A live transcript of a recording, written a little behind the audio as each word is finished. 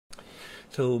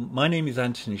So my name is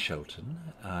Anthony Shelton.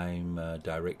 I'm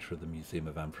director of the Museum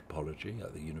of Anthropology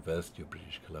at the University of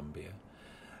British Columbia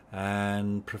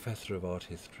and professor of art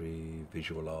history,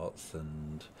 visual arts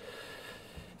and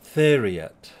theory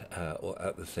at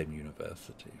the same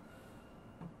university.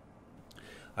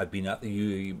 I've been at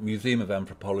the Museum of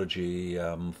Anthropology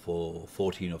for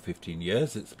 14 or 15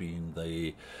 years. It's been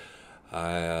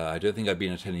I don't think I've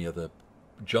been at any other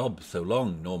job so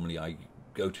long. Normally I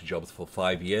go to jobs for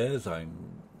 5 years.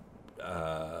 I'm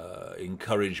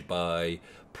encouraged by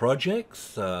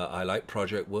projects. I like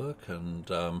project work,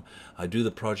 and I do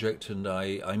the project and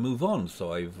I move on.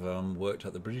 So I've worked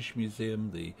at the British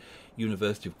Museum, the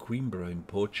University of Coimbra in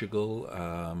Portugal,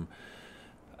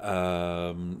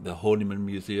 the Horniman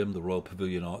Museum, the Royal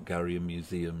Pavilion Art Gallery and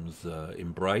Museums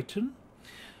in Brighton.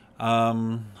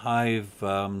 I've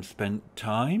spent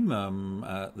time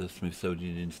at the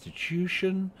Smithsonian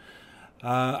Institution.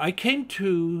 I came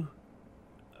to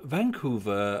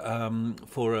Vancouver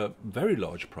for a very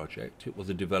large project. It was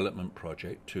a development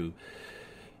project to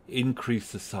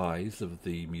increase the size of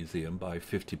the museum by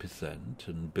 50%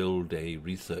 and build a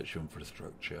research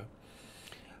infrastructure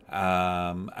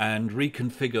and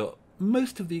reconfigure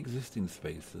most of the existing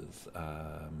spaces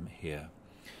here.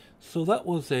 So that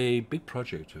was a big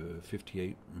project, a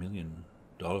 $58 million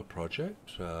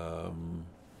project.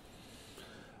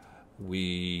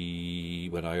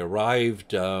 When I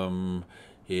arrived,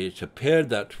 it appeared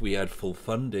that we had full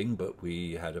funding, but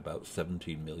we had about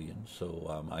 17 million.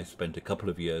 So I spent a couple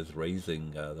of years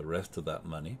raising the rest of that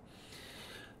money.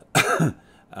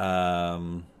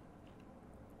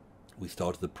 We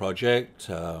started the project.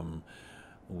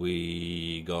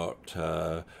 We got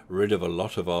rid of a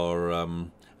lot of our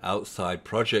outside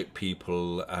project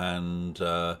people, and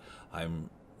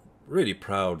I'm really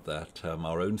proud that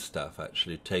our own staff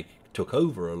actually took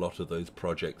over a lot of those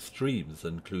project streams,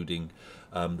 including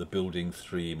the building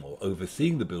stream, or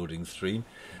overseeing the building stream,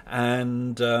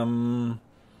 and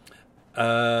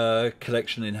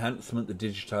collection enhancement, the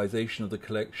digitization of the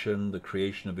collection, the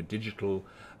creation of a digital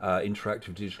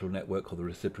interactive digital network called the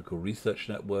Reciprocal Research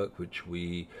Network, which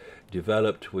we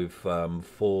developed with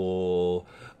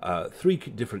three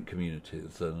different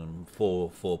communities and four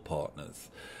partners.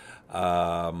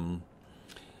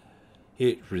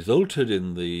 It resulted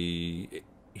in the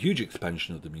huge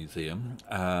expansion of the museum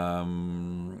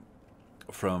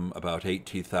from about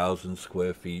 80,000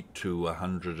 square feet to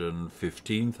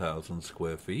 115,000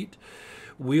 square feet.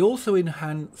 We also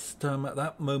enhanced, at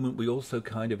that moment, we also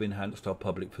kind of enhanced our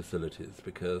public facilities,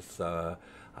 because to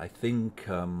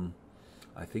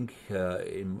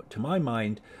my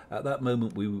mind, at that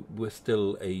moment, we were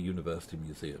still a university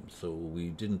museum. So we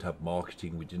didn't have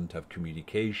marketing, we didn't have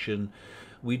communication,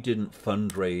 we didn't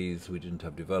fundraise, we didn't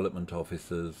have development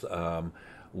officers.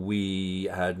 We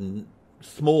had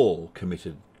small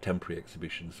committed temporary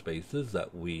exhibition spaces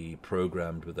that we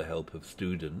programmed with the help of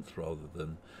students rather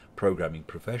than programming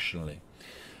professionally.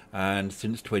 And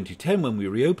since 2010, when we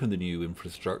reopened the new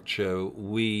infrastructure,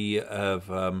 we have,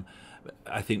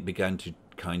 I think, began to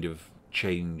kind of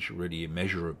change really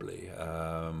immeasurably,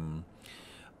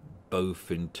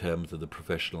 both in terms of the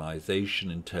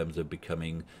professionalization, in terms of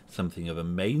becoming something of a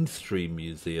mainstream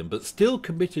museum, but still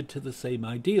committed to the same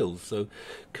ideals. So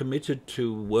committed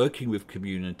to working with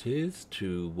communities,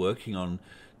 to working on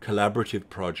collaborative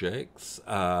projects,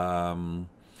 to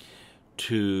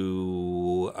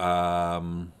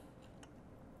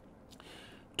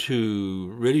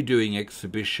really doing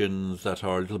exhibitions that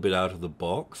are a little bit out of the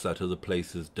box, that other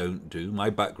places don't do. My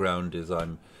background is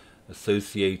I'm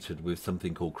associated with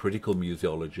something called critical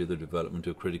museology, the development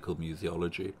of critical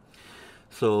museology.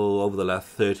 So over the last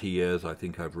 30 years, I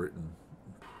think I've written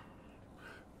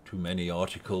too many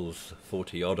articles,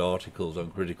 40-odd articles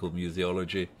on critical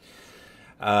museology.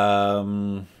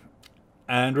 And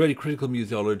really, critical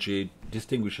museology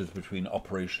distinguishes between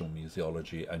operational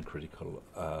museology and critical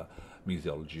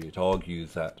museology. It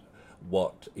argues that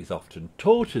what is often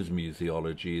taught as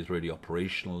museology is really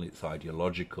operational, it's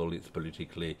ideological, it's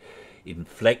politically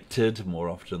inflected more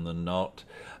often than not.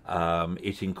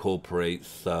 It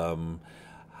incorporates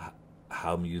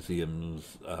how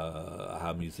museums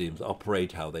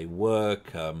operate, how they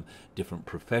work, different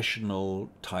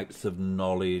professional types of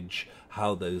knowledge,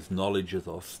 how those knowledges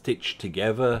are stitched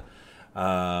together.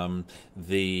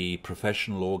 The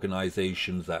professional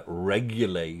organizations that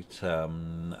regulate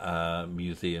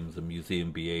museums and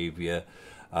museum behavior,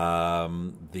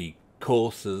 the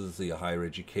courses, the higher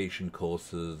education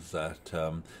courses that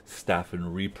staff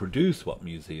and reproduce what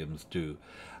museums do.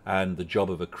 And the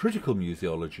job of a critical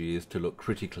museology is to look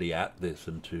critically at this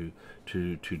and to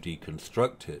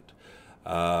deconstruct it.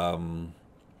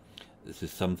 this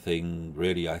is something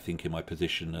really, I think, in my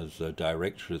position as a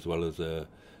director as well as a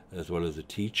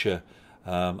teacher,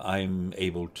 I'm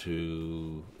able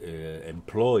to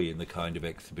employ in the kind of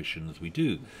exhibitions we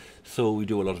do. So we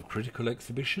do a lot of critical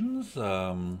exhibitions,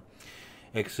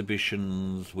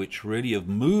 exhibitions which really have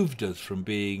moved us from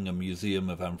being a museum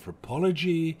of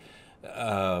anthropology,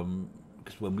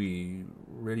 because when we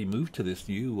really moved to this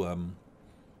new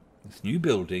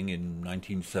building in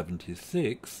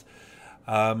 1976,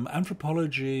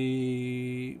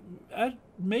 anthropology had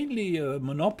mainly a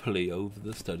monopoly over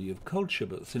the study of culture,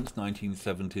 but since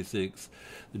 1976,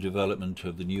 the development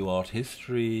of the new art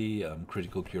history,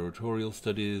 critical curatorial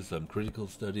studies, critical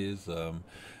studies,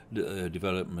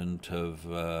 development of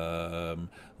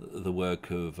the work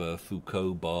of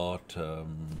Foucault, Barthes,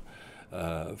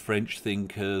 French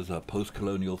thinkers,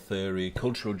 post-colonial theory,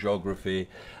 cultural geography,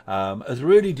 has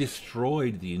really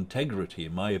destroyed the integrity,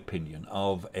 in my opinion,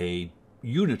 of a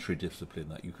unitary discipline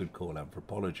that you could call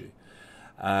anthropology.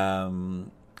 And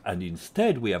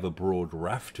instead we have a broad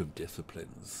raft of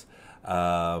disciplines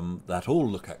that all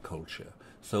look at culture.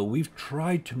 So we've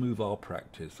tried to move our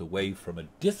practice away from a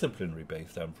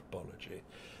disciplinary-based anthropology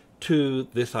to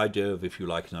this idea of, if you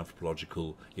like, an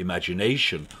anthropological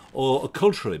imagination or a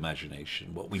cultural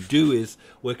imagination. What we do is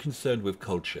we're concerned with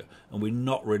culture, and we're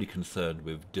not really concerned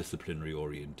with disciplinary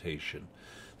orientation.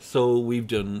 So we've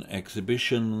done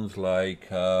exhibitions like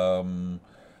The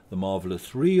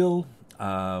Marvelous Reel,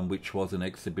 which was an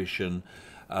exhibition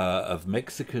of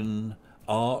Mexican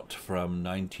art from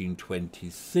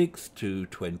 1926 to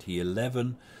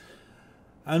 2011.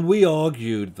 And we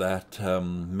argued that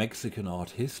Mexican art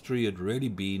history had really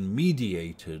been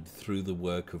mediated through the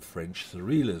work of French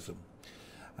surrealism.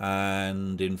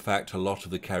 And in fact, a lot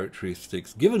of the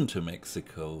characteristics given to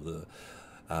Mexico, the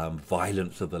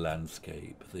violence of the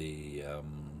landscape, the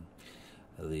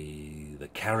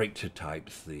character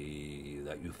types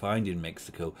that you find in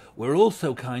Mexico, were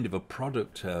also kind of a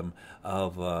product of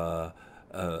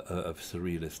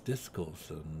surrealist discourse.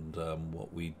 And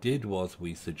what we did was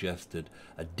we suggested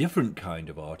a different kind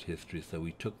of art history. So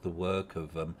we took the work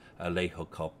of Alejo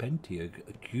Carpentier,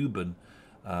 a Cuban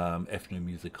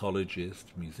ethnomusicologist,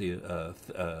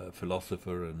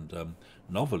 philosopher and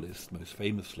novelist, most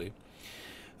famously,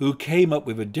 who came up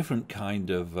with a different kind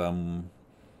of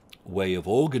way of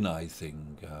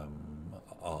organizing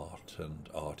art and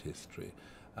art history.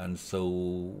 And so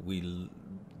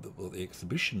what the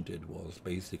exhibition did was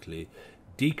basically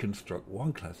deconstruct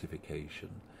one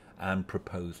classification and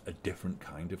propose a different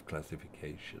kind of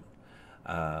classification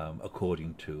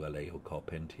according to Alejo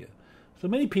Carpentier. So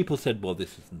many people said, well,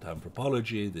 this isn't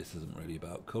anthropology, this isn't really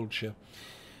about culture.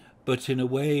 But in a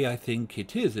way, I think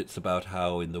it is. It's about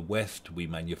how in the West we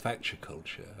manufacture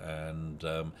culture. And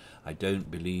I don't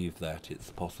believe that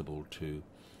it's possible to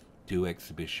do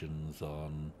exhibitions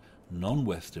on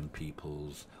non-Western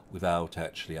peoples without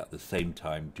actually at the same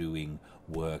time doing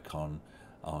work on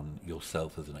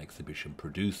yourself as an exhibition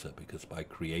producer, because by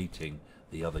creating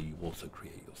the other you also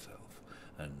create yourself,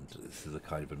 and this is a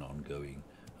kind of an ongoing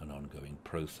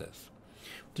process.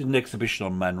 Did an exhibition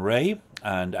on Man Ray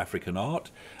and African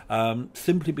art,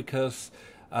 simply because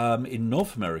in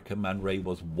North America Man Ray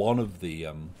was one of the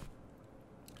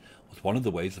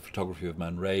ways the photography of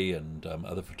Man Ray and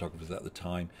other photographers at the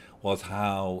time was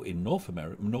how in North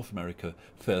America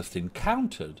first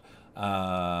encountered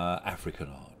African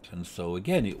art. And so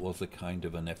again, it was a kind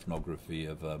of an ethnography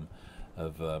of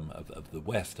the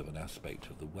West, of an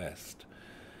aspect of the West.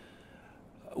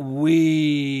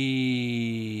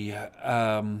 We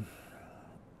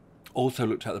also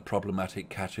looked at the problematic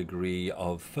category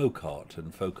of folk art,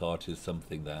 and folk art is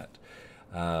something that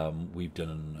we've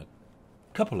done a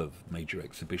couple of major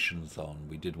exhibitions on.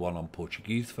 We did one on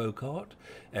Portuguese folk art,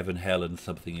 Evan Hell and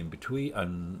something in between,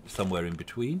 and somewhere in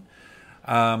between,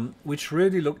 which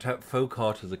really looked at folk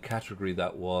art as a category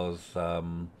that was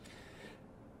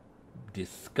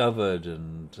discovered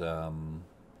and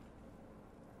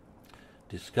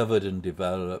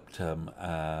developed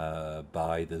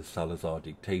by the Salazar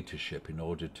dictatorship in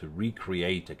order to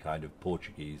recreate a kind of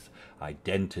Portuguese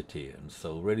identity. And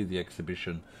so really the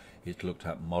exhibition, it looked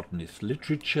at modernist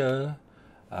literature,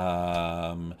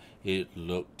 it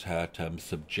looked at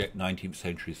 19th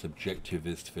century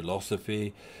subjectivist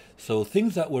philosophy, so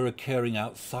things that were occurring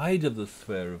outside of the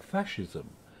sphere of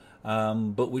fascism,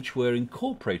 but which were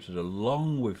incorporated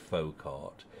along with folk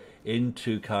art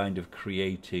into kind of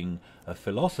creating a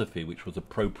philosophy which was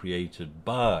appropriated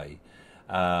by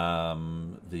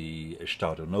the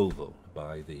Estado Novo,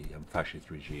 by the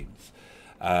fascist regimes.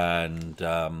 And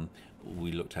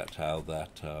we looked at how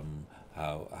that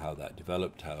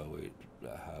developed, how it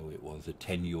it was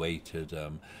attenuated,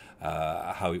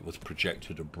 how it was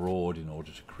projected abroad in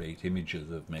order to create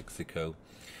images of Mexico,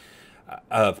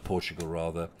 of Portugal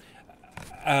rather.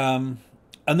 And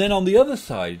then on the other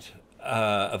side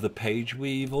of the page,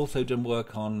 we've also done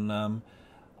work on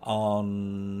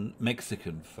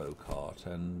Mexican folk art,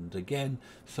 and again,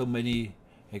 so many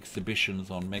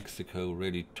exhibitions on Mexico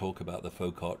really talk about the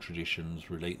folk art traditions,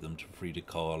 relate them to Frida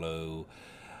Kahlo,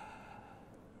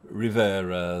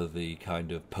 Rivera, the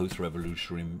kind of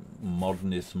post-revolutionary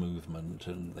modernist movement,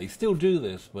 and they still do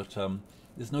this, but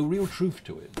there's no real truth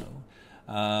to it.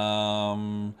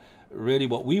 No? Really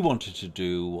what we wanted to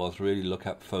do was really look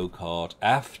at folk art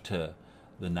after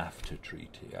the NAFTA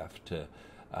treaty, after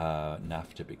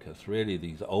NAFTA, because really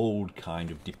these old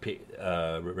kind of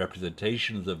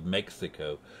representations of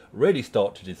Mexico really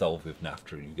start to dissolve with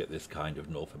NAFTA, and you get this kind of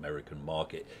North American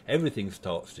market. Everything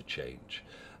starts to change.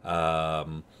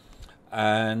 So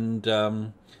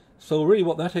really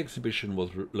what that exhibition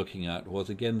was looking at was,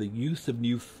 again, the use of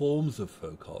new forms of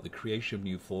folk art, the creation of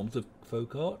new forms of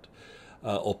folk art,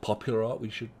 or popular art, we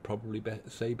should probably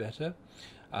say better,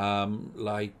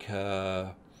 like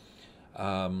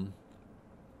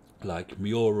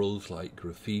murals, like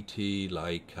graffiti,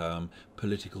 like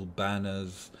political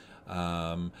banners,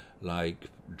 like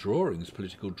drawings,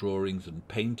 political drawings and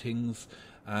paintings.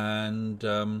 And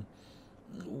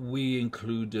we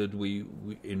included,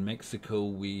 in Mexico,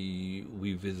 we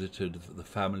visited the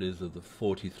families of the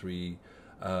 43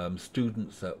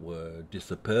 students that were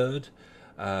disappeared,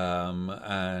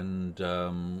 and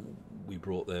we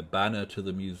brought their banner to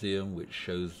the museum, which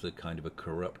shows the kind of a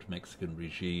corrupt Mexican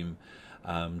regime,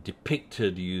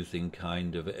 depicted using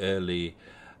kind of early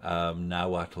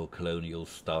Nahuatl colonial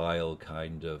style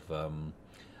kind of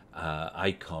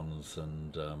icons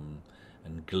and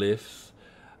glyphs.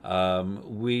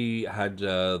 We had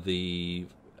the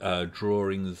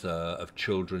drawings of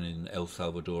children in El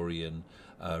Salvadorian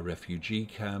refugee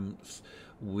camps.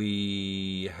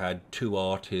 We had two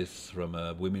artists from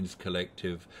a women's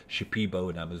collective, Shipibo,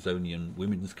 an Amazonian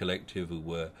women's collective, who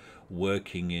were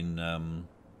working in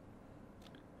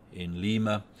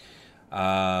Lima.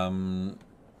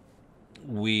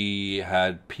 We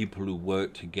had people who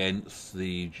worked against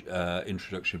the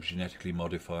introduction of genetically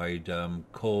modified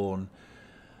corn.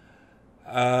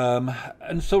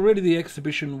 And so really the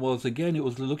exhibition was, again, it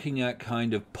was looking at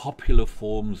kind of popular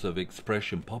forms of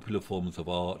expression, popular forms of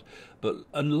art, but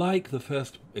unlike the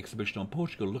first exhibition on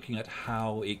Portugal, looking at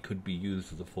how it could be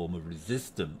used as a form of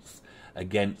resistance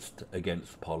against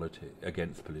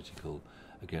political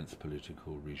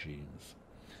regimes.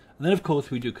 And then, of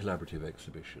course, we do collaborative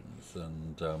exhibitions.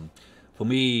 And for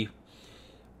me,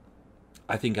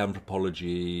 I think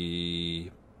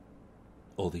anthropology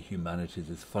or the humanities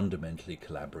is fundamentally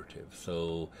collaborative.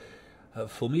 So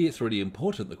for me, it's really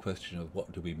important, the question of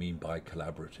what do we mean by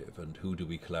collaborative and who do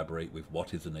we collaborate with,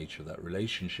 what is the nature of that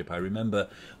relationship. I remember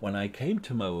when I came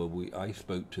to MOA, I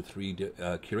spoke to three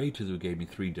curators who gave me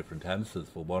three different answers.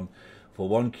 For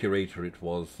one curator, it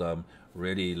was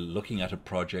really looking at a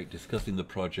project, discussing the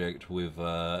project with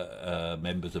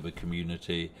members of a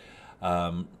community,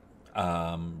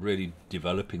 really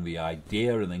developing the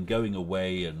idea and then going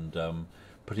away and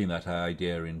putting that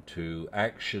idea into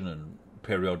action and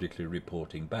periodically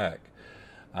reporting back.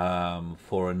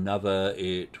 For another,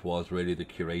 it was really the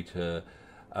curator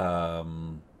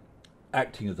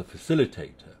acting as a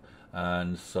facilitator.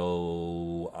 And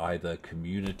so either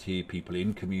community, people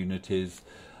in communities,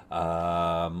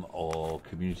 or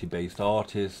community-based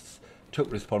artists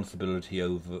took responsibility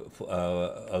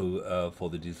for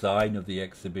the design of the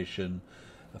exhibition,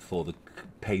 for the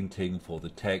painting, for the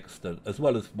text, as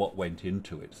well as what went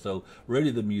into it. So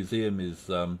really the museum is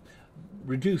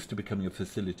reduced to becoming a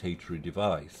facilitatory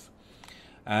device.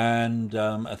 And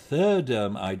a third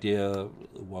idea,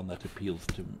 one that appeals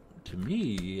to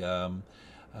me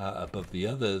above the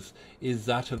others, is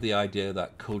that of the idea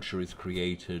that culture is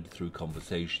created through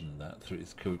conversation, that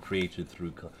it's created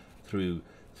through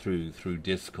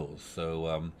discourse.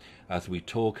 So as we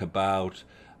talk about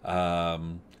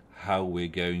how we're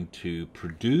going to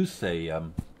produce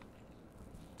an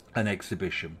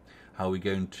exhibition, how we're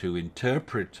going to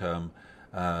interpret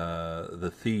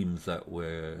the themes that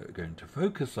we're going to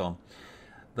focus on,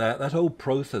 that whole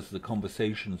process, the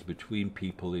conversations between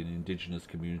people in indigenous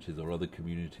communities or other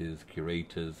communities,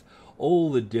 curators,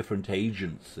 all the different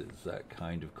agencies that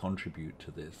kind of contribute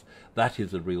to this, that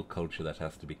is a real culture that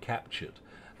has to be captured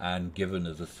and given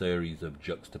as a series of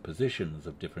juxtapositions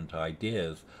of different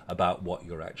ideas about what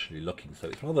you're actually looking. So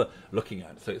it's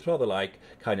rather like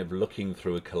kind of looking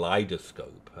through a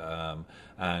kaleidoscope,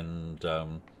 and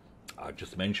I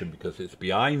just mentioned because it's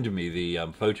behind me,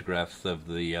 the photographs of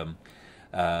the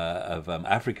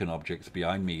African objects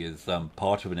behind me is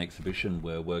part of an exhibition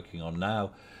we're working on now,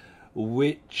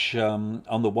 which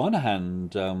on the one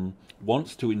hand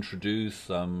wants to introduce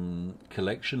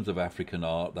collections of African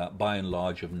art that by and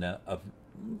large have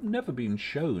never been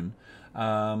shown,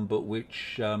 but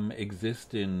which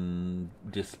exist in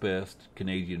dispersed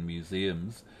Canadian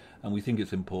museums, and we think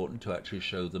it's important to actually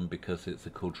show them because it's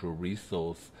a cultural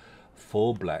resource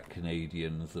for Black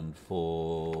Canadians and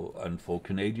for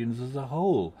Canadians as a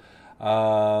whole.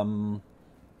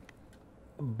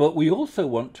 But we also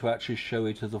want to actually show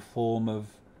it as a form of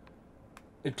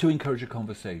to encourage a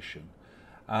conversation.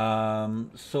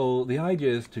 So the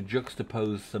idea is to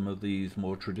juxtapose some of these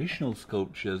more traditional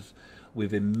sculptures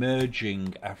with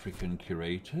emerging African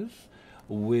curators,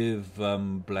 with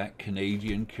Black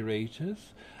Canadian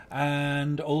curators,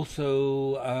 and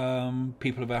also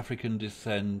people of African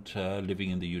descent living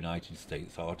in the United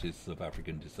States, artists of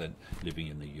African descent living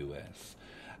in the US.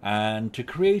 And to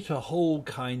create a whole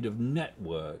kind of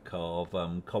network of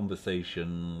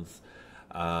conversations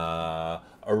around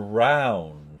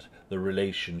the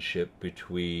relationship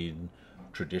between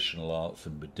traditional arts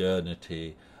and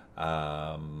modernity,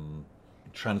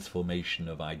 transformation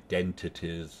of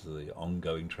identities, the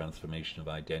ongoing transformation of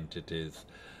identities,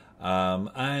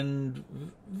 and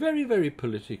very, very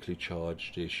politically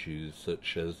charged issues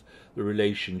such as the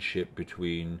relationship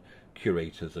between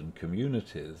curators and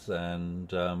communities.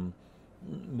 And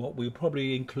what we'll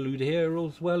probably include here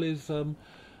as well is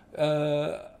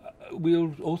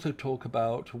we'll also talk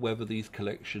about whether these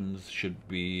collections should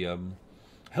be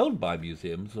held by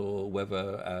museums or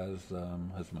whether, as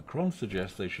Macron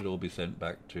suggests, they should all be sent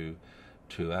back to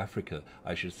Africa.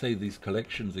 I should say these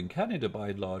collections in Canada, by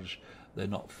and large, they're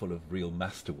not full of real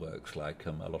masterworks like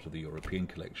a lot of the European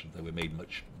collections. They were made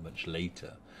much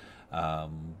later.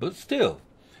 But still,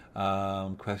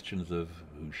 questions of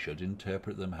who should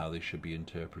interpret them, how they should be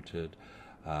interpreted,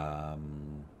 are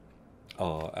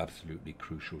absolutely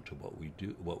crucial to what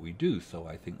we do. So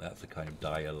I think that's a kind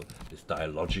of this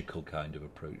dialogical kind of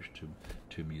approach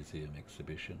to museum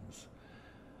exhibitions.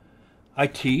 I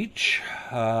teach.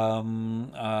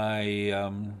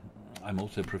 I'm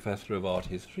also a professor of art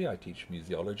history. I teach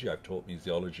museology. I've taught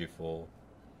museology for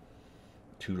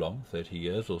too long, 30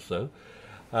 years or so.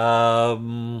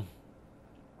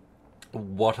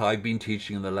 What I've been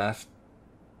teaching in the last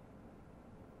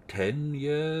 10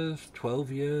 years,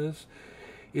 12 years,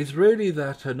 is really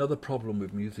that another problem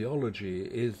with museology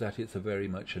is that it's a very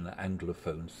much an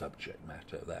Anglophone subject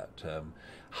matter that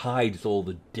hides all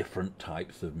the different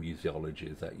types of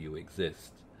museologies that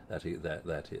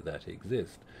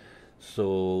exist.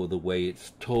 So the way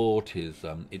it's taught is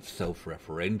it's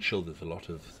self-referential. There's a lot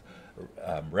of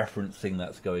referencing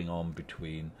that's going on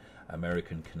between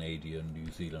American, Canadian, New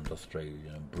Zealand,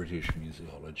 Australian, and British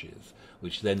museologies,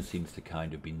 which then seems to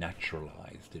kind of be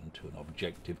naturalized into an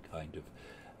objective kind of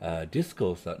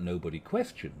discourse that nobody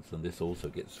questions. And this also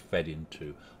gets fed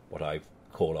into what I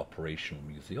call operational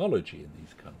museology in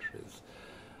these countries.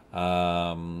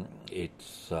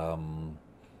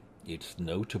 It's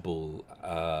notable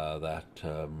that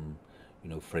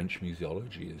French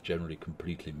museology is generally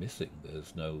completely missing.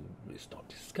 It's not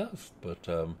discussed, but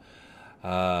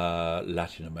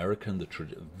Latin American,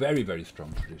 very, very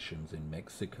strong traditions in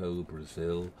Mexico,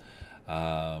 Brazil,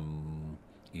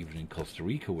 even in Costa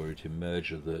Rica, where it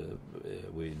emerged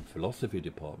in philosophy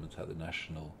departments at the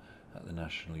National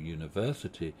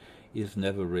University, is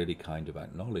never really kind of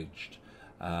acknowledged.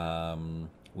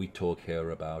 We talk here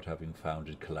about having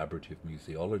founded collaborative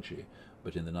museology,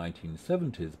 but in the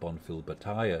 1970s, Bonfil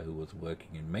Batalla, who was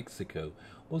working in Mexico,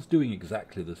 was doing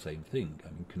exactly the same thing. I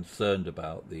mean,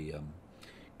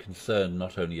 concerned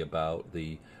not only about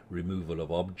the removal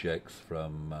of objects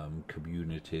from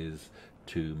communities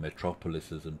to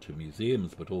metropolises and to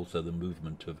museums, but also the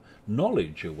movement of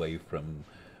knowledge away from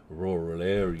rural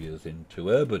areas into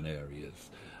urban areas.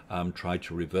 Tried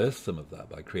to reverse some of that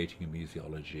by creating a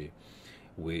museology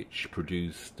which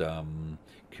produced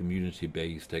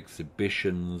community-based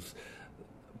exhibitions,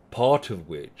 part of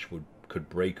which could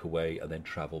break away and then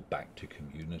travel back to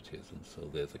communities. And so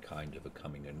there's a kind of a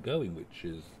coming and going, which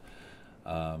is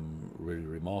really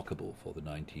remarkable for the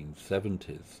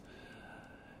 1970s.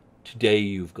 Today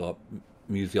you've got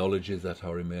museologies that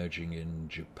are emerging in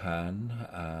Japan,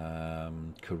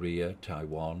 Korea,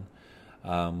 Taiwan,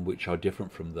 which are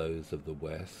different from those of the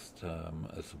West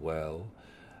as well.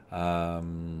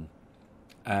 And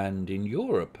in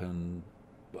Europe, and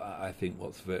I think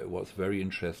what's very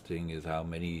interesting is how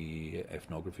many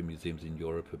ethnography museums in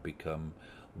Europe have become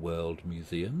world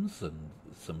museums, and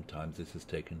sometimes this is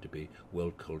taken to be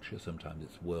world culture, sometimes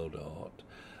it's world art.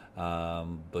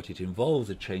 But it involves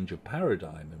a change of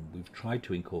paradigm, and we've tried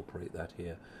to incorporate that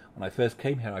here. When I first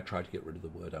came here, I tried to get rid of the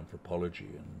word anthropology,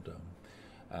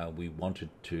 and we wanted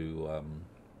to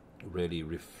really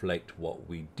reflect what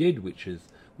we did, which is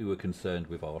we were concerned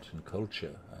with art and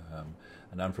culture.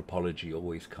 And anthropology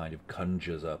always kind of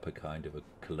conjures up a kind of a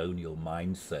colonial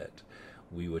mindset.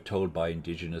 We were told by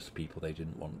indigenous people they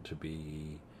didn't want to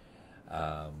be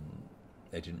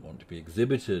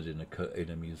exhibited in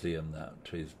a museum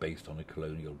that is based on a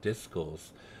colonial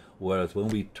discourse, whereas when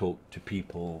we talked to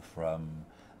people from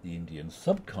the Indian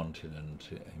subcontinent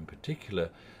in particular,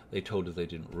 they told us they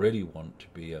didn't really want to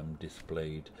be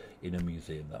displayed in a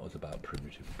museum that was about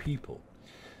primitive people.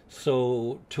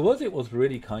 So to us it was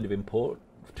really kind of important.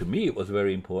 To me it was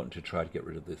very important to try to get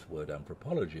rid of this word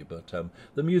anthropology, but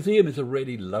the museum is a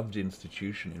really loved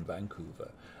institution in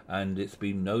Vancouver, and it's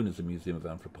been known as the Museum of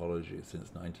Anthropology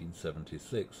since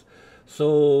 1976.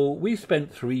 So we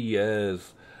spent 3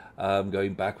 years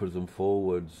going backwards and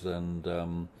forwards, and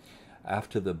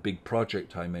after the big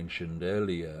project I mentioned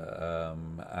earlier,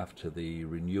 after the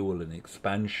renewal and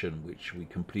expansion which we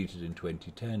completed in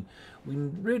 2010, we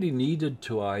really needed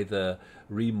to either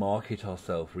remarket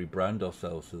ourselves, rebrand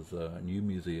ourselves as a new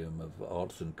museum of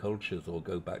arts and cultures, or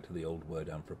go back to the old word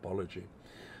anthropology.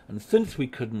 And since we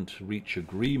couldn't reach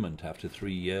agreement after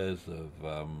 3 years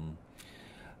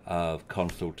of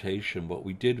consultation, what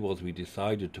we did was we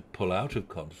decided to pull out of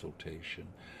consultation,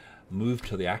 move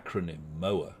to the acronym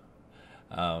MOA.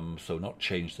 So not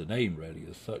change the name really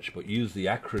as such, but use the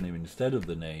acronym instead of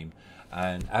the name,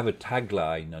 and have a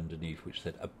tagline underneath which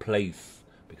said a place,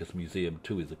 because museum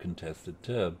too is a contested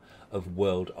term, of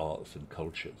world arts and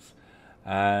cultures.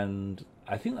 And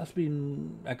I think that's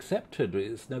been accepted.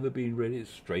 It's never been really,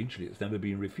 strangely, it's never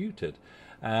been refuted.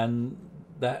 And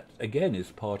that again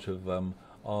is part of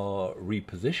our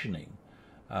repositioning.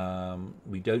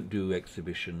 We don't do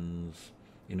exhibitions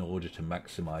in order to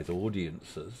maximize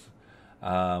audiences.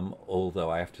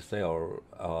 Although I have to say our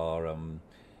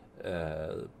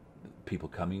people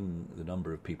coming, the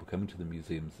number of people coming to the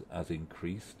museums has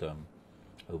increased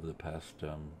over the past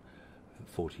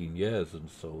 14 years, and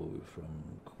so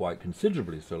from quite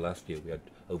considerably. So last year we had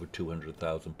over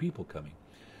 200,000 people coming.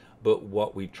 But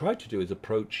what we try to do is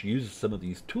use some of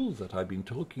these tools that I've been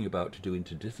talking about to do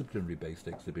interdisciplinary based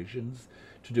exhibitions,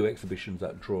 to do exhibitions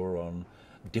that draw on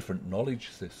different knowledge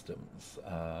systems,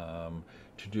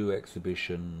 to do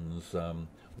exhibitions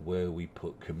where we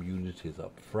put communities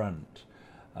up front,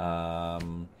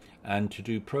 and to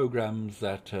do programs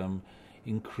that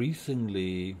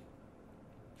increasingly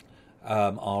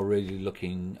are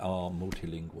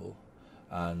multilingual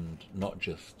and not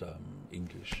just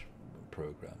English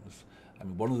programs. I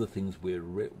mean, one of the things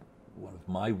one of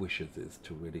my wishes is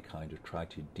to really kind of try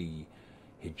to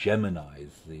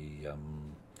de-hegemonize the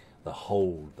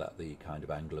hold that the kind of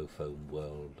Anglophone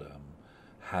world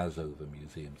has over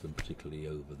museums, and particularly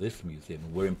over this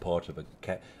museum. We're in part of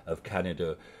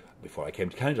Canada. Before I came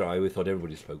to Canada, I always thought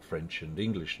everybody spoke French and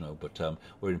English now, but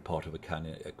we're in part of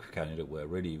Canada where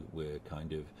really we're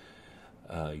kind of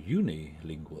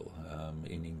unilingual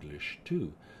in English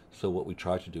too. So what we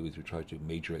try to do is we try to do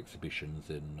major exhibitions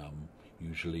in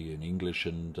usually in English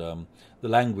and the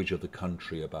language of the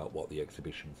country about what the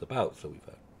exhibition's about. So we've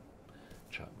had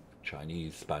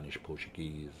Chinese, Spanish,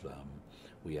 Portuguese.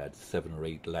 We had 7 or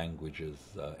 8 languages,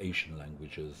 Asian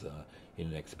languages, in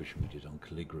an exhibition we did on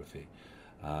calligraphy.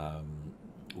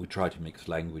 We try to mix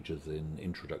languages in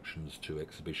introductions to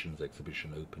exhibitions,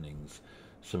 exhibition openings,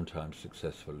 sometimes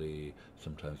successfully,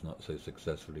 sometimes not so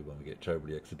successfully when we get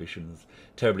terribly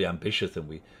ambitious, and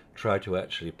we try to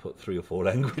actually put 3 or 4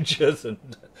 languages and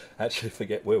actually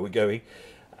forget where we're going.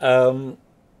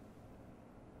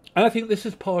 And I think this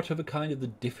is part of a kind of the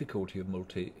difficulty of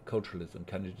multiculturalism.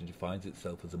 Canada defines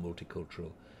itself as a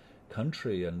multicultural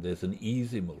country, and there's an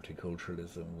easy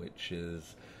multiculturalism, which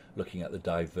is looking at the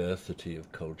diversity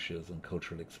of cultures and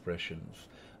cultural expressions.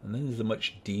 And then there's a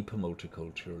much deeper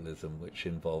multiculturalism, which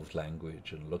involves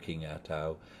language and looking at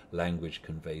how language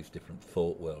conveys different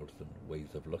thought worlds and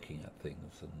ways of looking at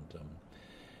things. And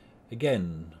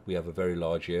again, we have a very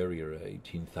large area,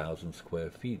 18,000 square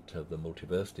feet of the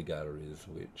multiversity galleries,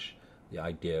 which the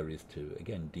idea is to,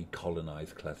 again,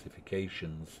 decolonize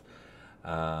classifications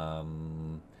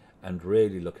and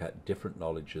really look at different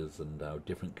knowledges and how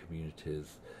different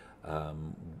communities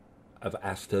have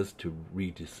asked us to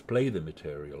redisplay the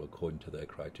material according to their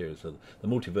criteria. So the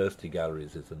multiversity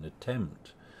galleries is an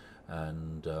attempt,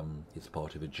 and it's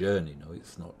part of a journey.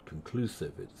 It's not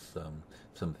conclusive. It's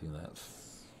something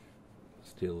that's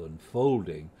still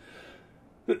unfolding,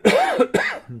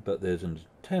 but there's an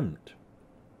attempt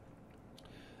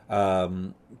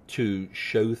to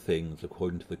show things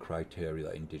according to the criteria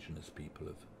that Indigenous people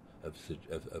have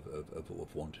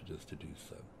wanted us to do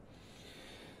so.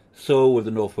 So with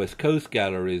the Northwest Coast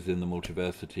galleries in the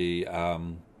Multiversity,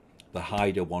 the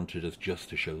Haida wanted us just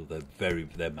to show their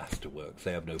masterworks.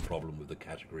 They have no problem with the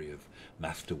category of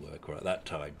masterwork, or at that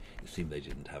time it seemed they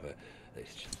didn't have they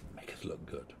just make us look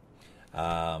good.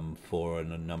 For a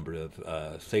number of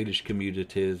Salish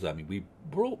communities, I mean, we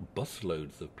brought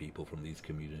busloads of people from these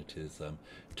communities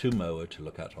to MOA to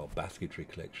look at our basketry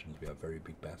collections. We have very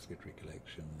big basketry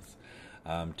collections,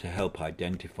 to help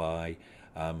identify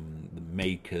the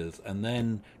makers, and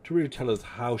then to really tell us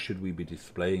how should we be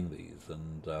displaying these.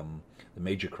 And the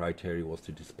major criteria was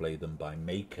to display them by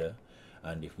maker,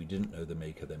 and if we didn't know the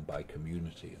maker, then by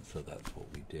community, and so that's what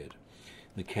we did.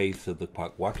 In the case of the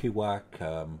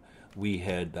xʷməthkվəy, we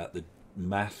heard that the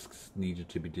masks needed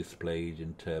to be displayed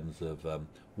in terms of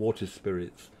water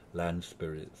spirits, land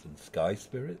spirits, and sky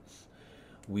spirits.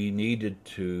 We needed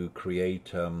to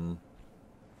create a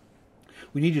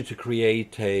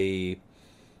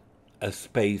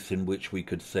space in which we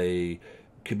could say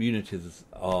communities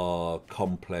are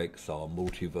complex, are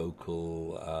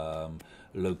multivocal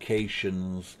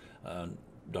locations.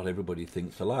 Not everybody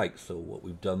thinks alike, so what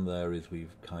we've done there is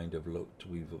we've kind of looked,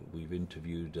 we've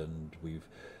interviewed, and we've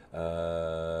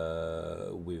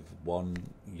with one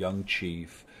young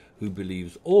chief who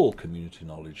believes all community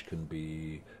knowledge can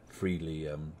be freely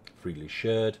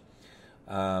shared.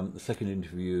 The second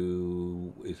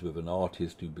interview is with an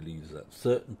artist who believes that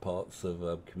certain parts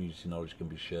of community knowledge can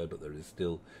be shared, but there is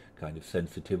still kind of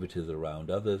sensitivities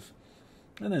around others.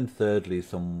 And then thirdly,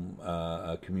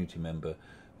 a community member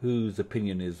whose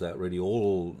opinion is that really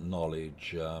all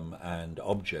knowledge and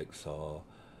objects are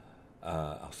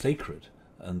sacred,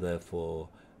 and therefore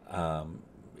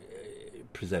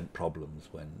present problems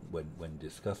when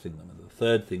discussing them. And the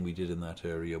third thing we did in that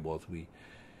area was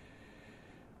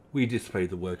we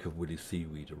displayed the work of Willie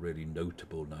Seaweed, a really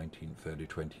notable 19th, early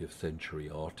 20th century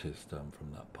artist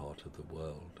from that part of the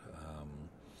world.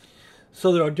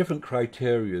 So there are different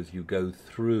criteria as you go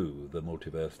through the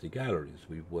multiversity galleries.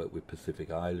 We've worked with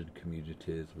Pacific Island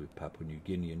communities, with Papua New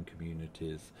Guinean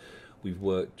communities. We've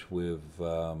worked with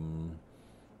the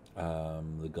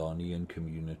Ghanaian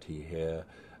community here,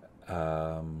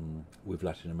 with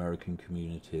Latin American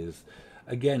communities.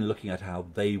 Again, looking at how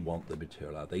they want the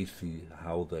material, how they see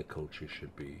how their culture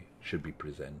should be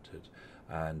presented,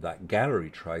 and that gallery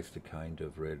tries to kind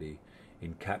of really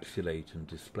encapsulate and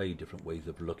display different ways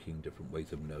of looking, different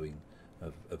ways of knowing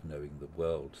the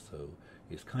world. So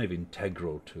it's kind of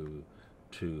integral to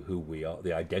who we are,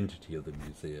 the identity of the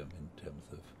museum in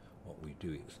terms of what we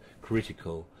do. It's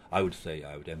critical. I would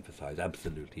emphasize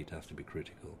absolutely it has to be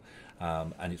critical,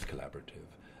 and it's collaborative.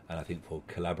 And I think for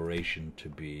collaboration to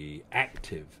be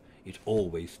active, it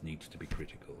always needs to be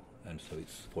critical, and so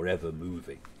it's forever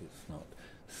moving. It's not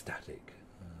static.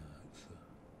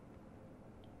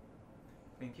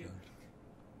 Thank you.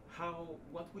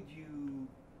 What would you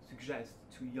suggest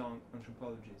to young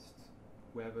anthropologists,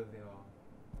 wherever they are,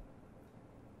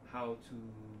 how to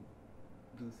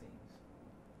do things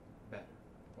better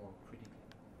or critically?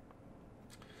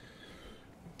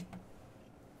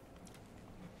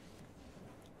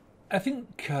 I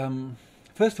think,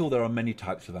 first of all, there are many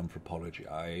types of anthropology.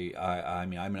 I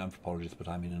mean, I'm an anthropologist, but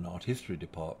I'm in an art history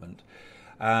department.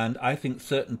 And I think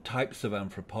certain types of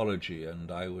anthropology, and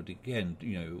I would, again,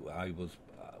 I was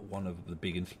one of the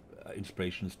big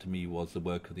inspirations to me was the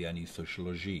work of the année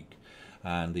sociologique.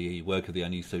 And the work of the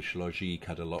année sociologique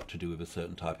had a lot to do with a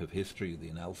certain type of history,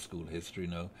 the Inel school history,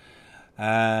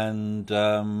 and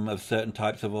of certain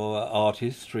types of art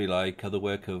history, like the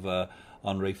work of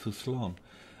Henri Fousselon.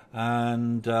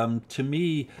 And to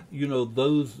me,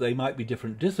 they might be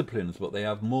different disciplines, but they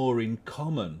have more in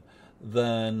common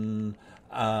than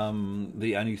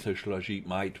the année sociologique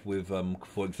might with,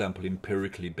 for example,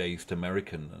 empirically based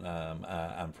American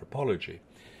anthropology.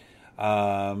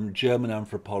 German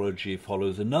anthropology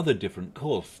follows another different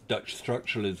course. Dutch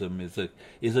structuralism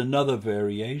is another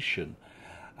variation.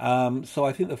 So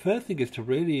I think the first thing is to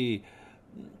really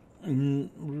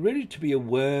to be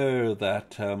aware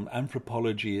that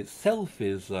anthropology itself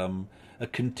is a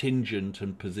contingent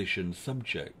and positioned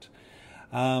subject.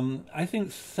 I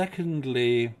think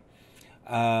secondly,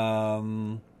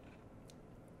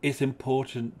 it's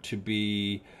important to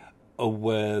be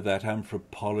aware that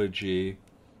anthropology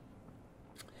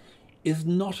is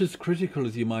not as critical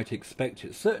as you might expect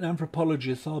it. Certain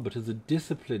anthropologists are, but as a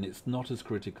discipline it's not as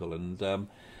critical. And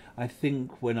I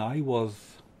think when I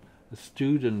was a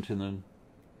student in the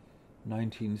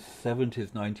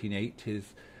 1970s, 1980s,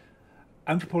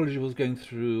 anthropology was going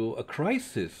through a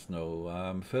crisis.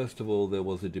 First of all, there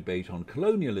was a debate on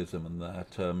colonialism, and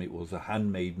that it was a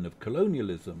handmaiden of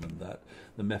colonialism, and that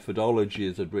the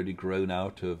methodologies had really grown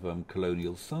out of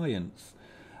colonial science.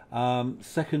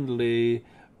 Secondly,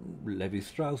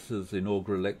 Lévi-Strauss's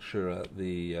inaugural lecture at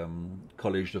the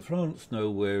Collège de France,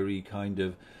 where he kind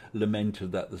of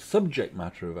lamented that the subject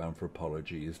matter of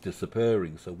anthropology is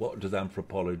disappearing. So what does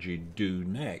anthropology do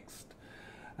next?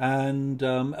 And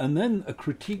then a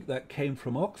critique that came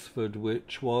from Oxford,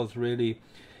 which was really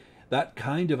that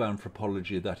kind of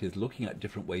anthropology that is looking at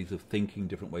different ways of thinking,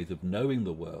 different ways of knowing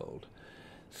the world.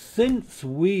 Since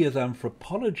we as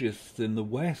anthropologists in the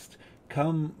West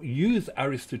use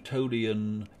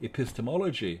Aristotelian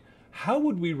epistemology, how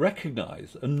would we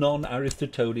recognize a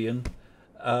non-Aristotelian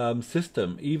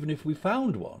system, even if we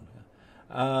found one?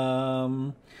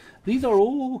 These are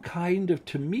all kind of,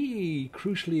 to me,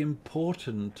 crucially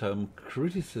important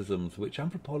criticisms which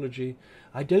anthropology,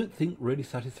 I don't think, really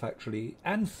satisfactorily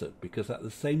answered, because at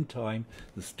the same time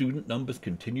the student numbers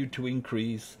continued to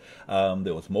increase.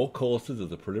 There was more courses, there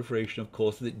was a proliferation of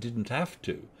courses. It didn't have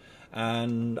to.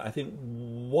 And I think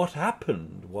what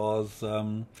happened was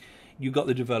you got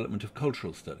the development of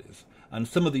cultural studies. And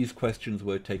some of these questions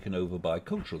were taken over by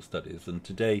cultural studies. And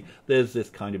today there's this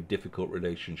kind of difficult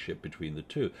relationship between the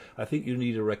two. I think you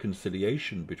need a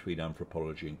reconciliation between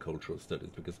anthropology and cultural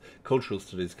studies, because cultural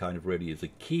studies kind of really is a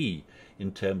key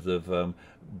in terms of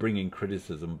bringing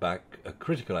criticism back, a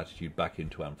critical attitude back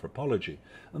into anthropology.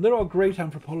 And there are great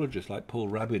anthropologists like Paul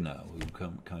Rabinow, who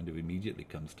kind of immediately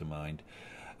comes to mind,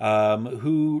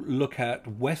 who look at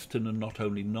Western and not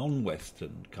only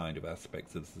non-Western kind of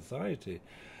aspects of society.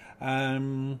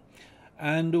 And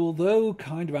although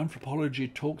kind of anthropology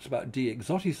talks about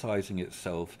de-exoticizing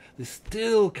itself, there's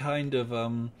still kind of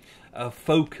a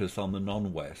focus on the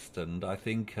non-West. And I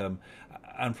think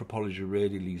anthropology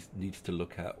really needs to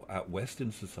look at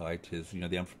Western societies.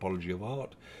 The anthropology of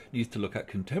art needs to look at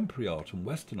contemporary art and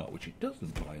Western art, which it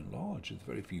doesn't by and large. There's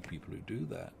very few people who do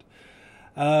that.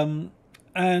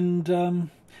 And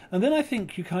then I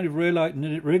think you kind of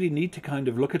really need to kind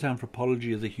of look at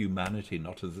anthropology as a humanity,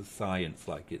 not as a science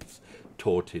like it's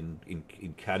taught in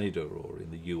Canada or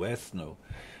in the US.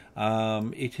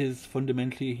 It is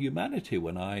fundamentally a humanity.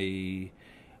 When I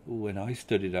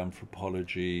studied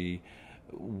anthropology,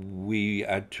 we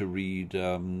had to read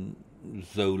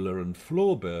Zola and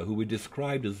Flaubert, who were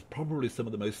described as probably some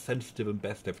of the most sensitive and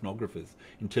best ethnographers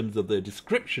in terms of their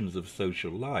descriptions of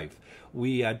social life.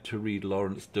 We had to read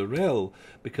Lawrence Durrell,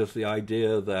 because the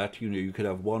idea that you could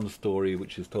have one story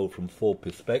which is told from 4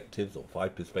 perspectives or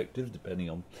 5 perspectives,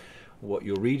 depending on what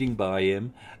you're reading by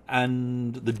him,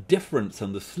 and the difference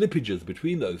and the slippages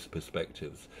between those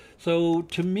perspectives. So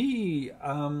to me,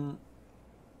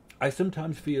 I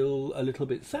sometimes feel a little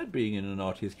bit sad being in an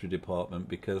art history department,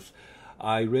 because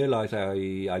I realise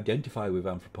I identify with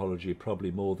anthropology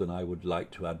probably more than I would like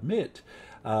to admit.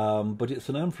 But it's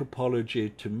an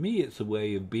anthropology, to me, it's a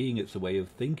way of being, it's a way of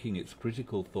thinking, it's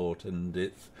critical thought, and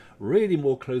it's really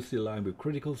more closely aligned with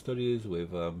critical studies, with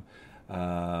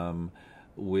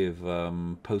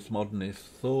postmodernist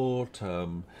thought,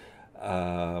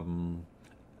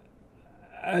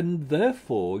 and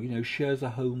therefore, shares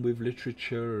a home with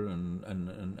literature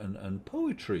and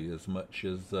poetry as much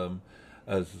as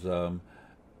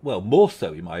more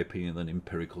so, in my opinion, than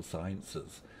empirical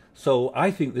sciences. So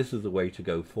I think this is the way to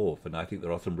go forth, and I think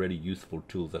there are some really useful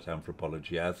tools that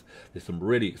anthropology has. There's some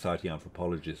really exciting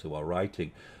anthropologists who are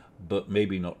writing, but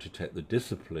maybe not to take the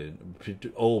discipline,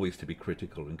 always to be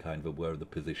critical and kind of aware of the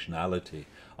positionality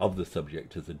of the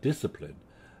subject as a discipline.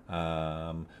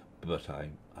 But I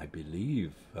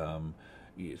believe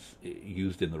it's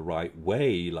used in the right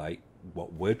way, like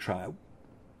what we're trying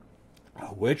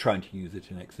to use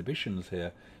it in exhibitions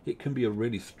here. It can be a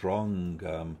really strong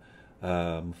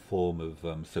form of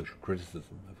social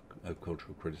criticism, of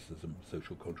cultural criticism,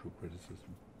 social cultural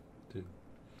criticism, too.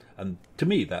 And to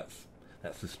me, that's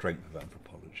the strength of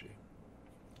anthropology.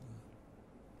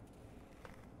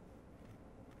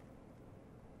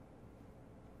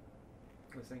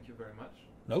 Well, thank you very much.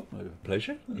 No,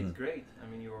 pleasure. It's great. I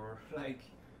mean, you're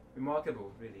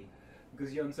remarkable, really,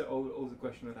 because you answer all the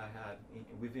questions that I had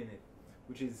within it,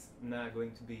 which is now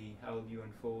going to be how you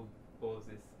unfold all of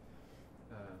this.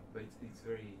 But it's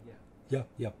very, Yeah.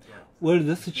 Well,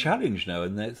 that's a challenge now,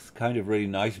 and that's kind of really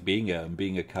nice being here and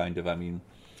being a kind of,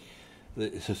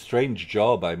 it's a strange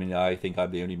job. I think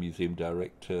I'm the only museum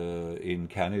director in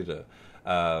Canada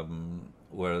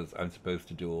whereas I'm supposed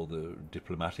to do all the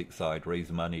diplomatic side,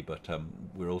 raise money, but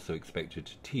we're also expected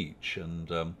to teach, and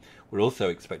we're also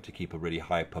expected to keep a really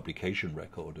high publication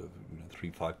record of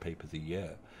 3-5 papers a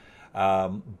year.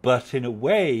 But in a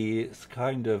way, it's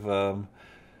kind of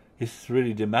it's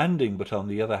really demanding, but on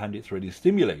the other hand, it's really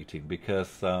stimulating,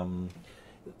 because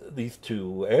these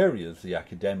two areas, the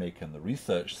academic and the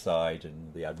research side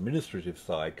and the administrative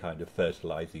side, kind of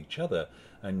fertilize each other,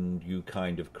 and you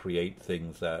kind of create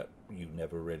things that you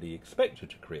never really expected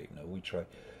to create.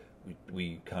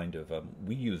 We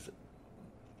use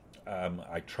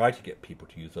I try to get people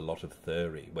to use a lot of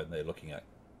theory when they're looking at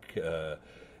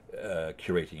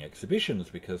curating exhibitions,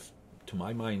 because to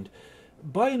my mind,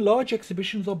 by and large,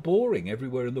 exhibitions are boring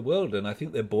everywhere in the world, and I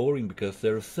think they're boring because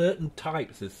there are certain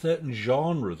types, there's certain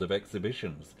genres of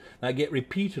exhibitions that get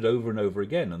repeated over and over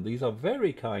again, and these are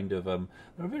very kind of, there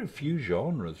are very few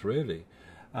genres, really.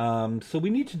 So we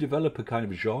need to develop a kind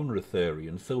of genre theory,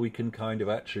 and so we can kind of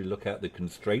actually look at the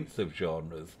constraints of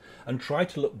genres and try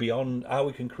to look beyond how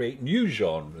we can create new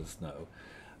genres now.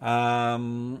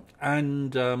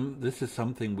 This is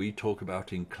something we talk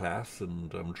about in class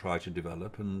and try to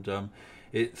develop, and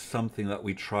it's something that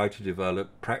we try to develop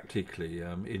practically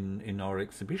in our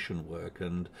exhibition work,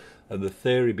 and the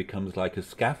theory becomes like a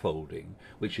scaffolding,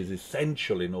 which is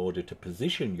essential in order to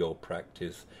position your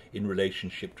practice in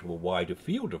relationship to a wider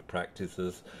field of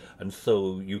practices, and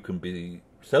so you can be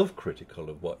self-critical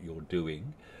of what you're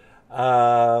doing,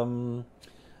 and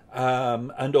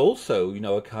also,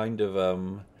 a kind of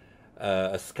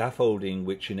a scaffolding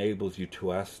which enables you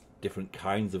to ask different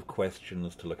kinds of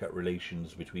questions, to look at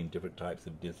relations between different types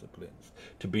of disciplines,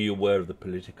 to be aware of the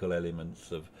political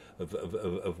elements of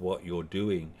what you're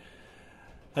doing.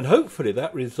 And hopefully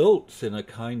that results in a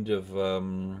kind of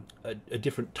a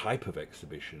different type of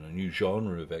exhibition, a new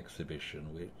genre of exhibition,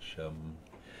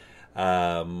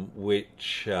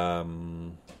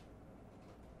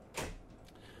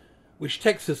 which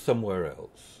takes us somewhere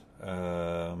else.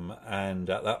 And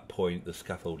at that point the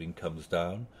scaffolding comes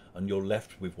down, and you're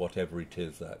left with whatever it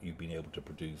is that you've been able to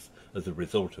produce as a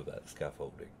result of that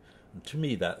scaffolding. And to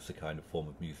me, that's a kind of form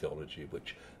of museology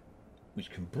which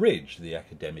can bridge the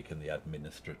academic and the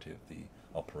administrative, the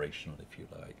operational, if you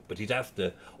like. But it has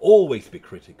to always be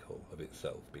critical of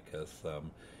itself, because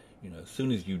as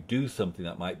soon as you do something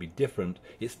that might be different,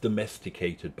 it's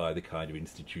domesticated by the kind of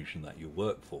institution that you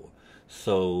work for.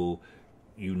 So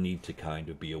you need to kind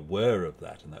of be aware of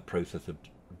that, and that process of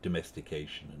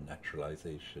domestication and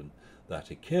naturalization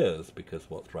that occurs, because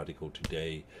what's radical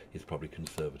today is probably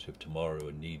conservative tomorrow,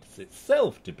 and needs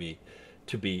itself to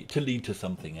lead to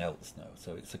something else now.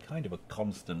 So it's a kind of a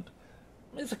constant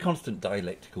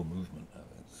dialectical movement now.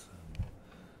 It's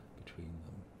between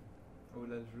them. I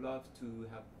would have loved to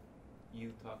have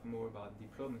you talk more about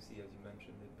diplomacy, as you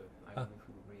mentioned it, but I don't know if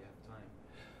we really have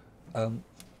time.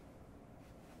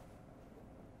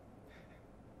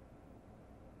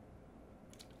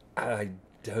 I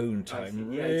don't. I'm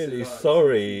really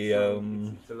sorry.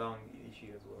 It's a long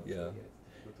issue as well. Yeah. So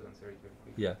it's good to answer it very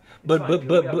quickly. Yeah, But we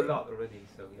have a lot already.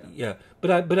 So yeah. Yeah,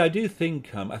 but I do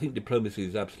think I think diplomacy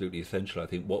is absolutely essential. I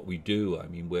think what we do. I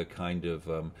mean, we're kind of.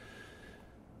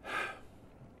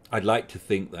 I'd like to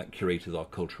think that curators are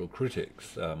cultural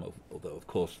critics, although of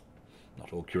course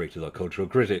not all curators are cultural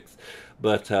critics,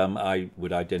 but I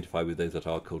would identify with those that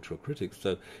are cultural critics.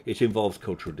 So it involves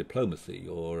cultural diplomacy,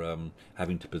 or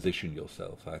having to position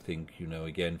yourself. I think,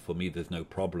 again, for me, there's no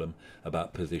problem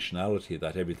about positionality,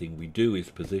 that everything we do is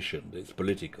positioned, it's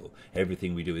political.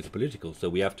 Everything we do is political, so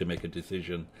we have to make a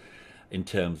decision in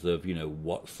terms of,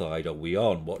 what side are we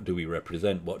on, what do we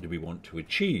represent, what do we want to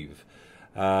achieve.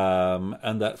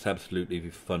 And that's absolutely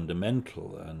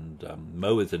fundamental. And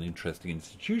MOA is an interesting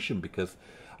institution because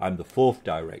I'm the fourth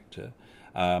director.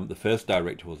 The first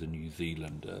director was a New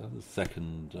Zealander, the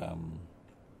second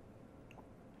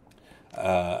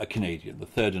a Canadian, the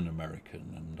third an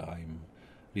American, and I'm,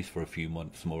 at least for a few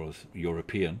months, more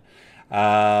European.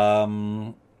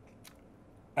 But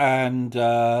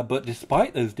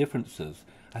despite those differences,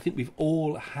 I think we've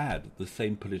all had the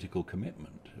same political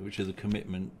commitment, which is a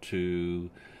commitment to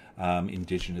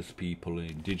indigenous people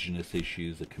and indigenous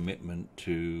issues, a commitment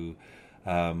to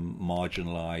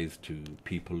marginalized, to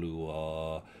people who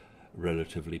are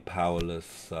relatively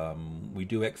powerless. We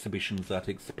do exhibitions that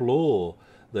explore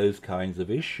those kinds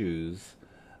of issues,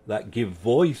 that give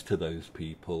voice to those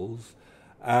peoples,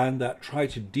 and that try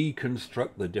to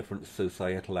deconstruct the different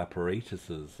societal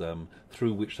apparatuses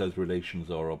through which those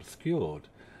relations are obscured.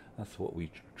 That's what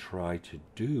we try to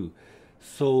do.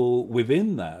 So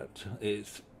within that,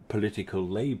 it's political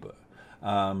labor,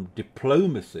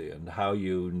 diplomacy, and how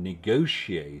you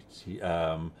negotiate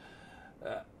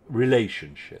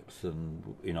relationships,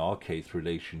 and in our case,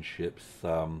 relationships,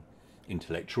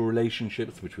 intellectual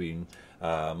relationships between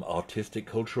artistic,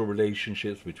 cultural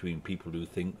relationships between people who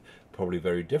think probably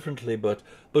very differently, but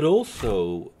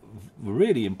also,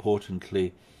 really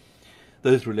importantly,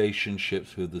 those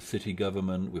relationships with the city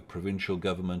government, with provincial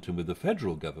government, and with the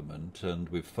federal government, and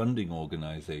with funding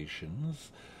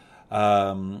organisations.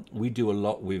 We do a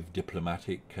lot with the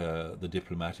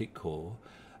diplomatic corps,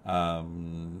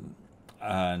 and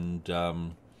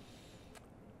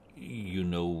you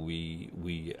know,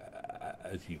 we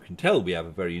as you can tell, we have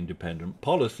a very independent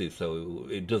policy, so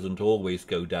it doesn't always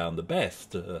go down the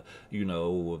best. You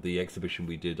know, the exhibition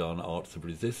we did on arts of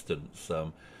resistance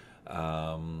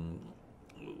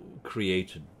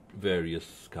created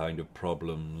various kind of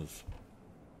problems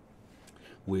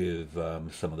with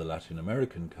some of the Latin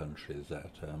American countries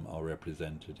that are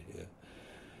represented here.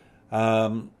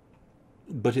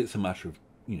 But it's a matter of,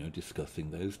 you know, discussing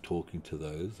those, talking to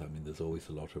those. I mean, there's always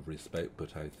a lot of respect,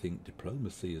 but I think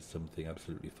diplomacy is something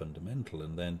absolutely fundamental.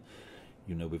 And then,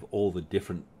 you know, with all the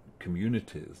different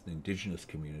communities, the indigenous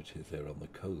communities there on the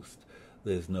coast,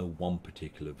 there's no one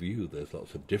particular view. There's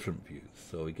lots of different views.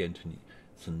 So again,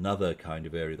 it's another kind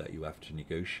of area that you have to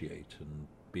negotiate. And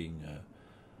being a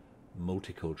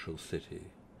multicultural city,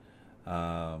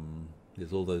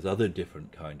 there's all those other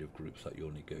different kind of groups that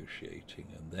you're negotiating,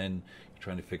 and then you're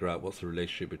trying to figure out what's the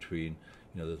relationship between,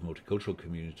 you know, those multicultural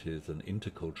communities and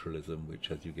interculturalism,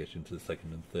 which, as you get into the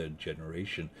second and third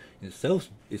generation, itself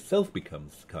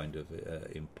becomes kind of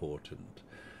important.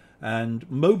 And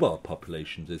mobile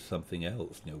populations is something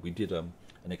else. You know, we did an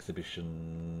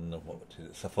exhibition,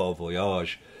 Safar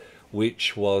Voyage,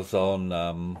 which was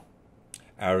on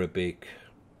Arabic,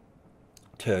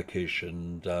 Turkish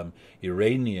and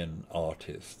Iranian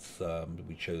artists.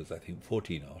 We chose, I think,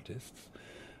 14 artists.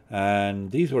 And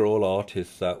these were all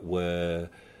artists that were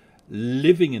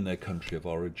living in their country of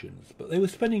origins, but they were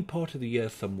spending part of the year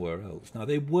somewhere else. Now,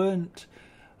 they weren't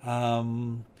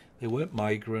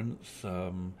migrants,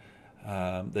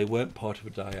 they weren't part of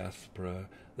a diaspora,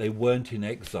 they weren't in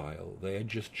exile. They had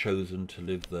just chosen to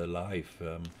live their life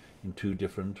in two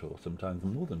different, or sometimes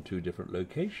more than two different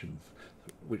locations,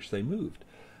 which they moved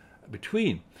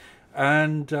between.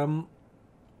 And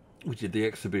we did the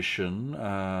exhibition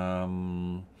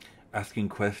asking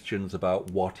questions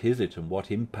about what is it and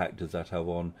what impact does that have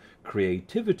on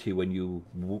creativity when you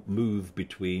move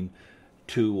between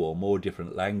two or more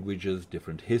different languages,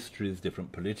 different histories,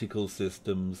 different political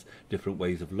systems, different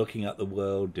ways of looking at the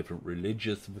world, different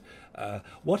religious.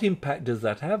 What impact does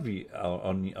that have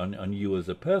on you as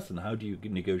a person? How do you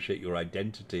negotiate your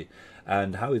identity,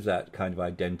 and how is that kind of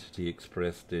identity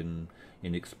expressed in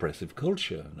expressive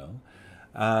culture?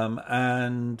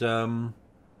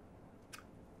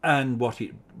 And what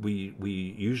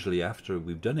we usually, after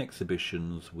we've done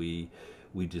exhibitions, we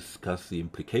discuss the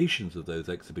implications of those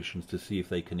exhibitions to see if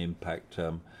they can impact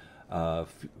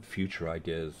future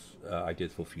ideas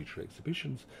for future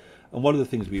exhibitions. And one of the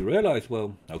things we realized,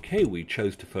 well, okay, we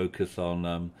chose to focus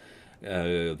on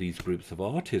these groups of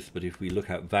artists, but if we look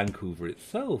at Vancouver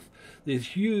itself,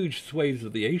 there's huge swathes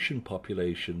of the Asian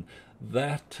population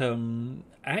that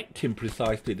act in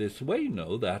precisely this way,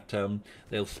 that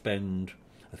they'll spend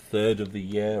a third of the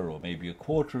year or maybe a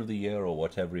quarter of the year or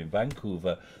whatever in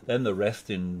Vancouver, then the rest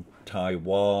in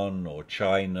Taiwan or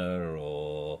China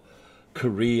or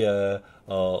Korea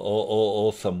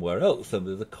or somewhere else. And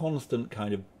there's a constant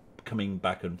kind of coming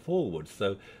back and forward.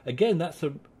 So again, that's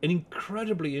an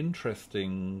incredibly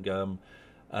interesting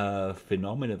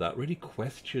phenomena that really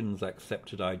questions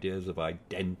accepted ideas of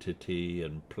identity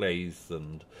and place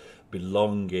and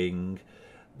belonging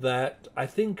that I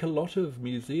think a lot of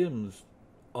museums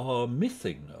are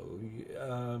missing.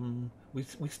 We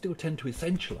still tend to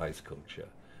essentialize culture.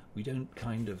 We don't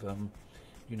kind of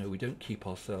we don't keep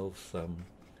ourselves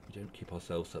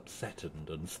upset and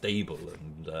unstable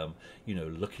and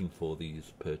looking for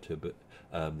these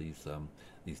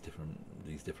these different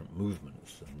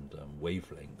movements and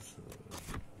wavelengths,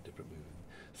 different movements.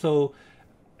 So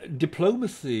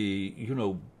diplomacy,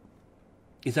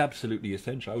 is absolutely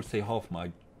essential. I would say half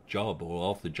my job, or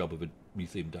half the job of a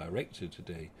museum director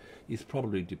today, is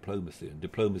probably diplomacy, and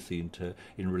diplomacy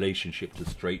in relationship to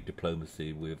straight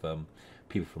diplomacy with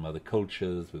people from other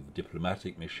cultures, with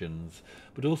diplomatic missions,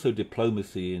 but also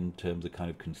diplomacy in terms of kind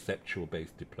of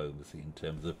conceptual-based diplomacy, in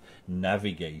terms of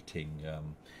navigating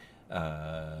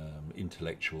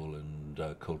intellectual and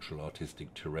cultural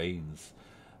artistic terrains,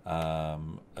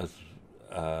 as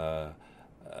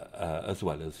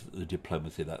well as the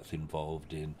diplomacy that's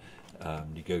involved in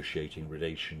negotiating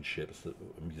relationships. The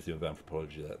Museum of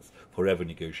Anthropology, that's forever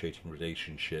negotiating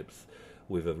relationships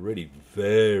with a really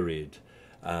varied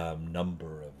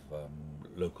number of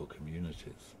local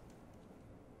communities.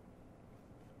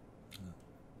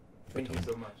 Thank you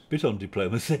so much. Bit on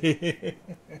diplomacy.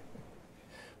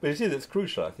 But it's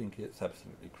crucial. I think it's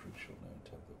absolutely crucial now in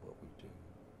terms of what we do.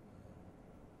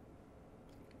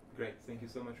 Great. Thank you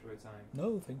so much for your time.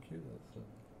 No, thank you.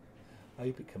 I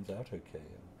hope it comes out okay.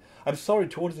 I'm sorry,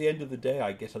 towards the end of the day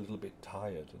I get a little bit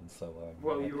tired, and so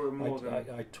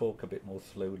I talk a bit more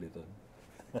slowly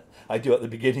than I do at the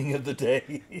beginning of the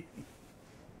day.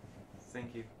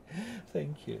 Thank you.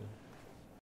 Thank you.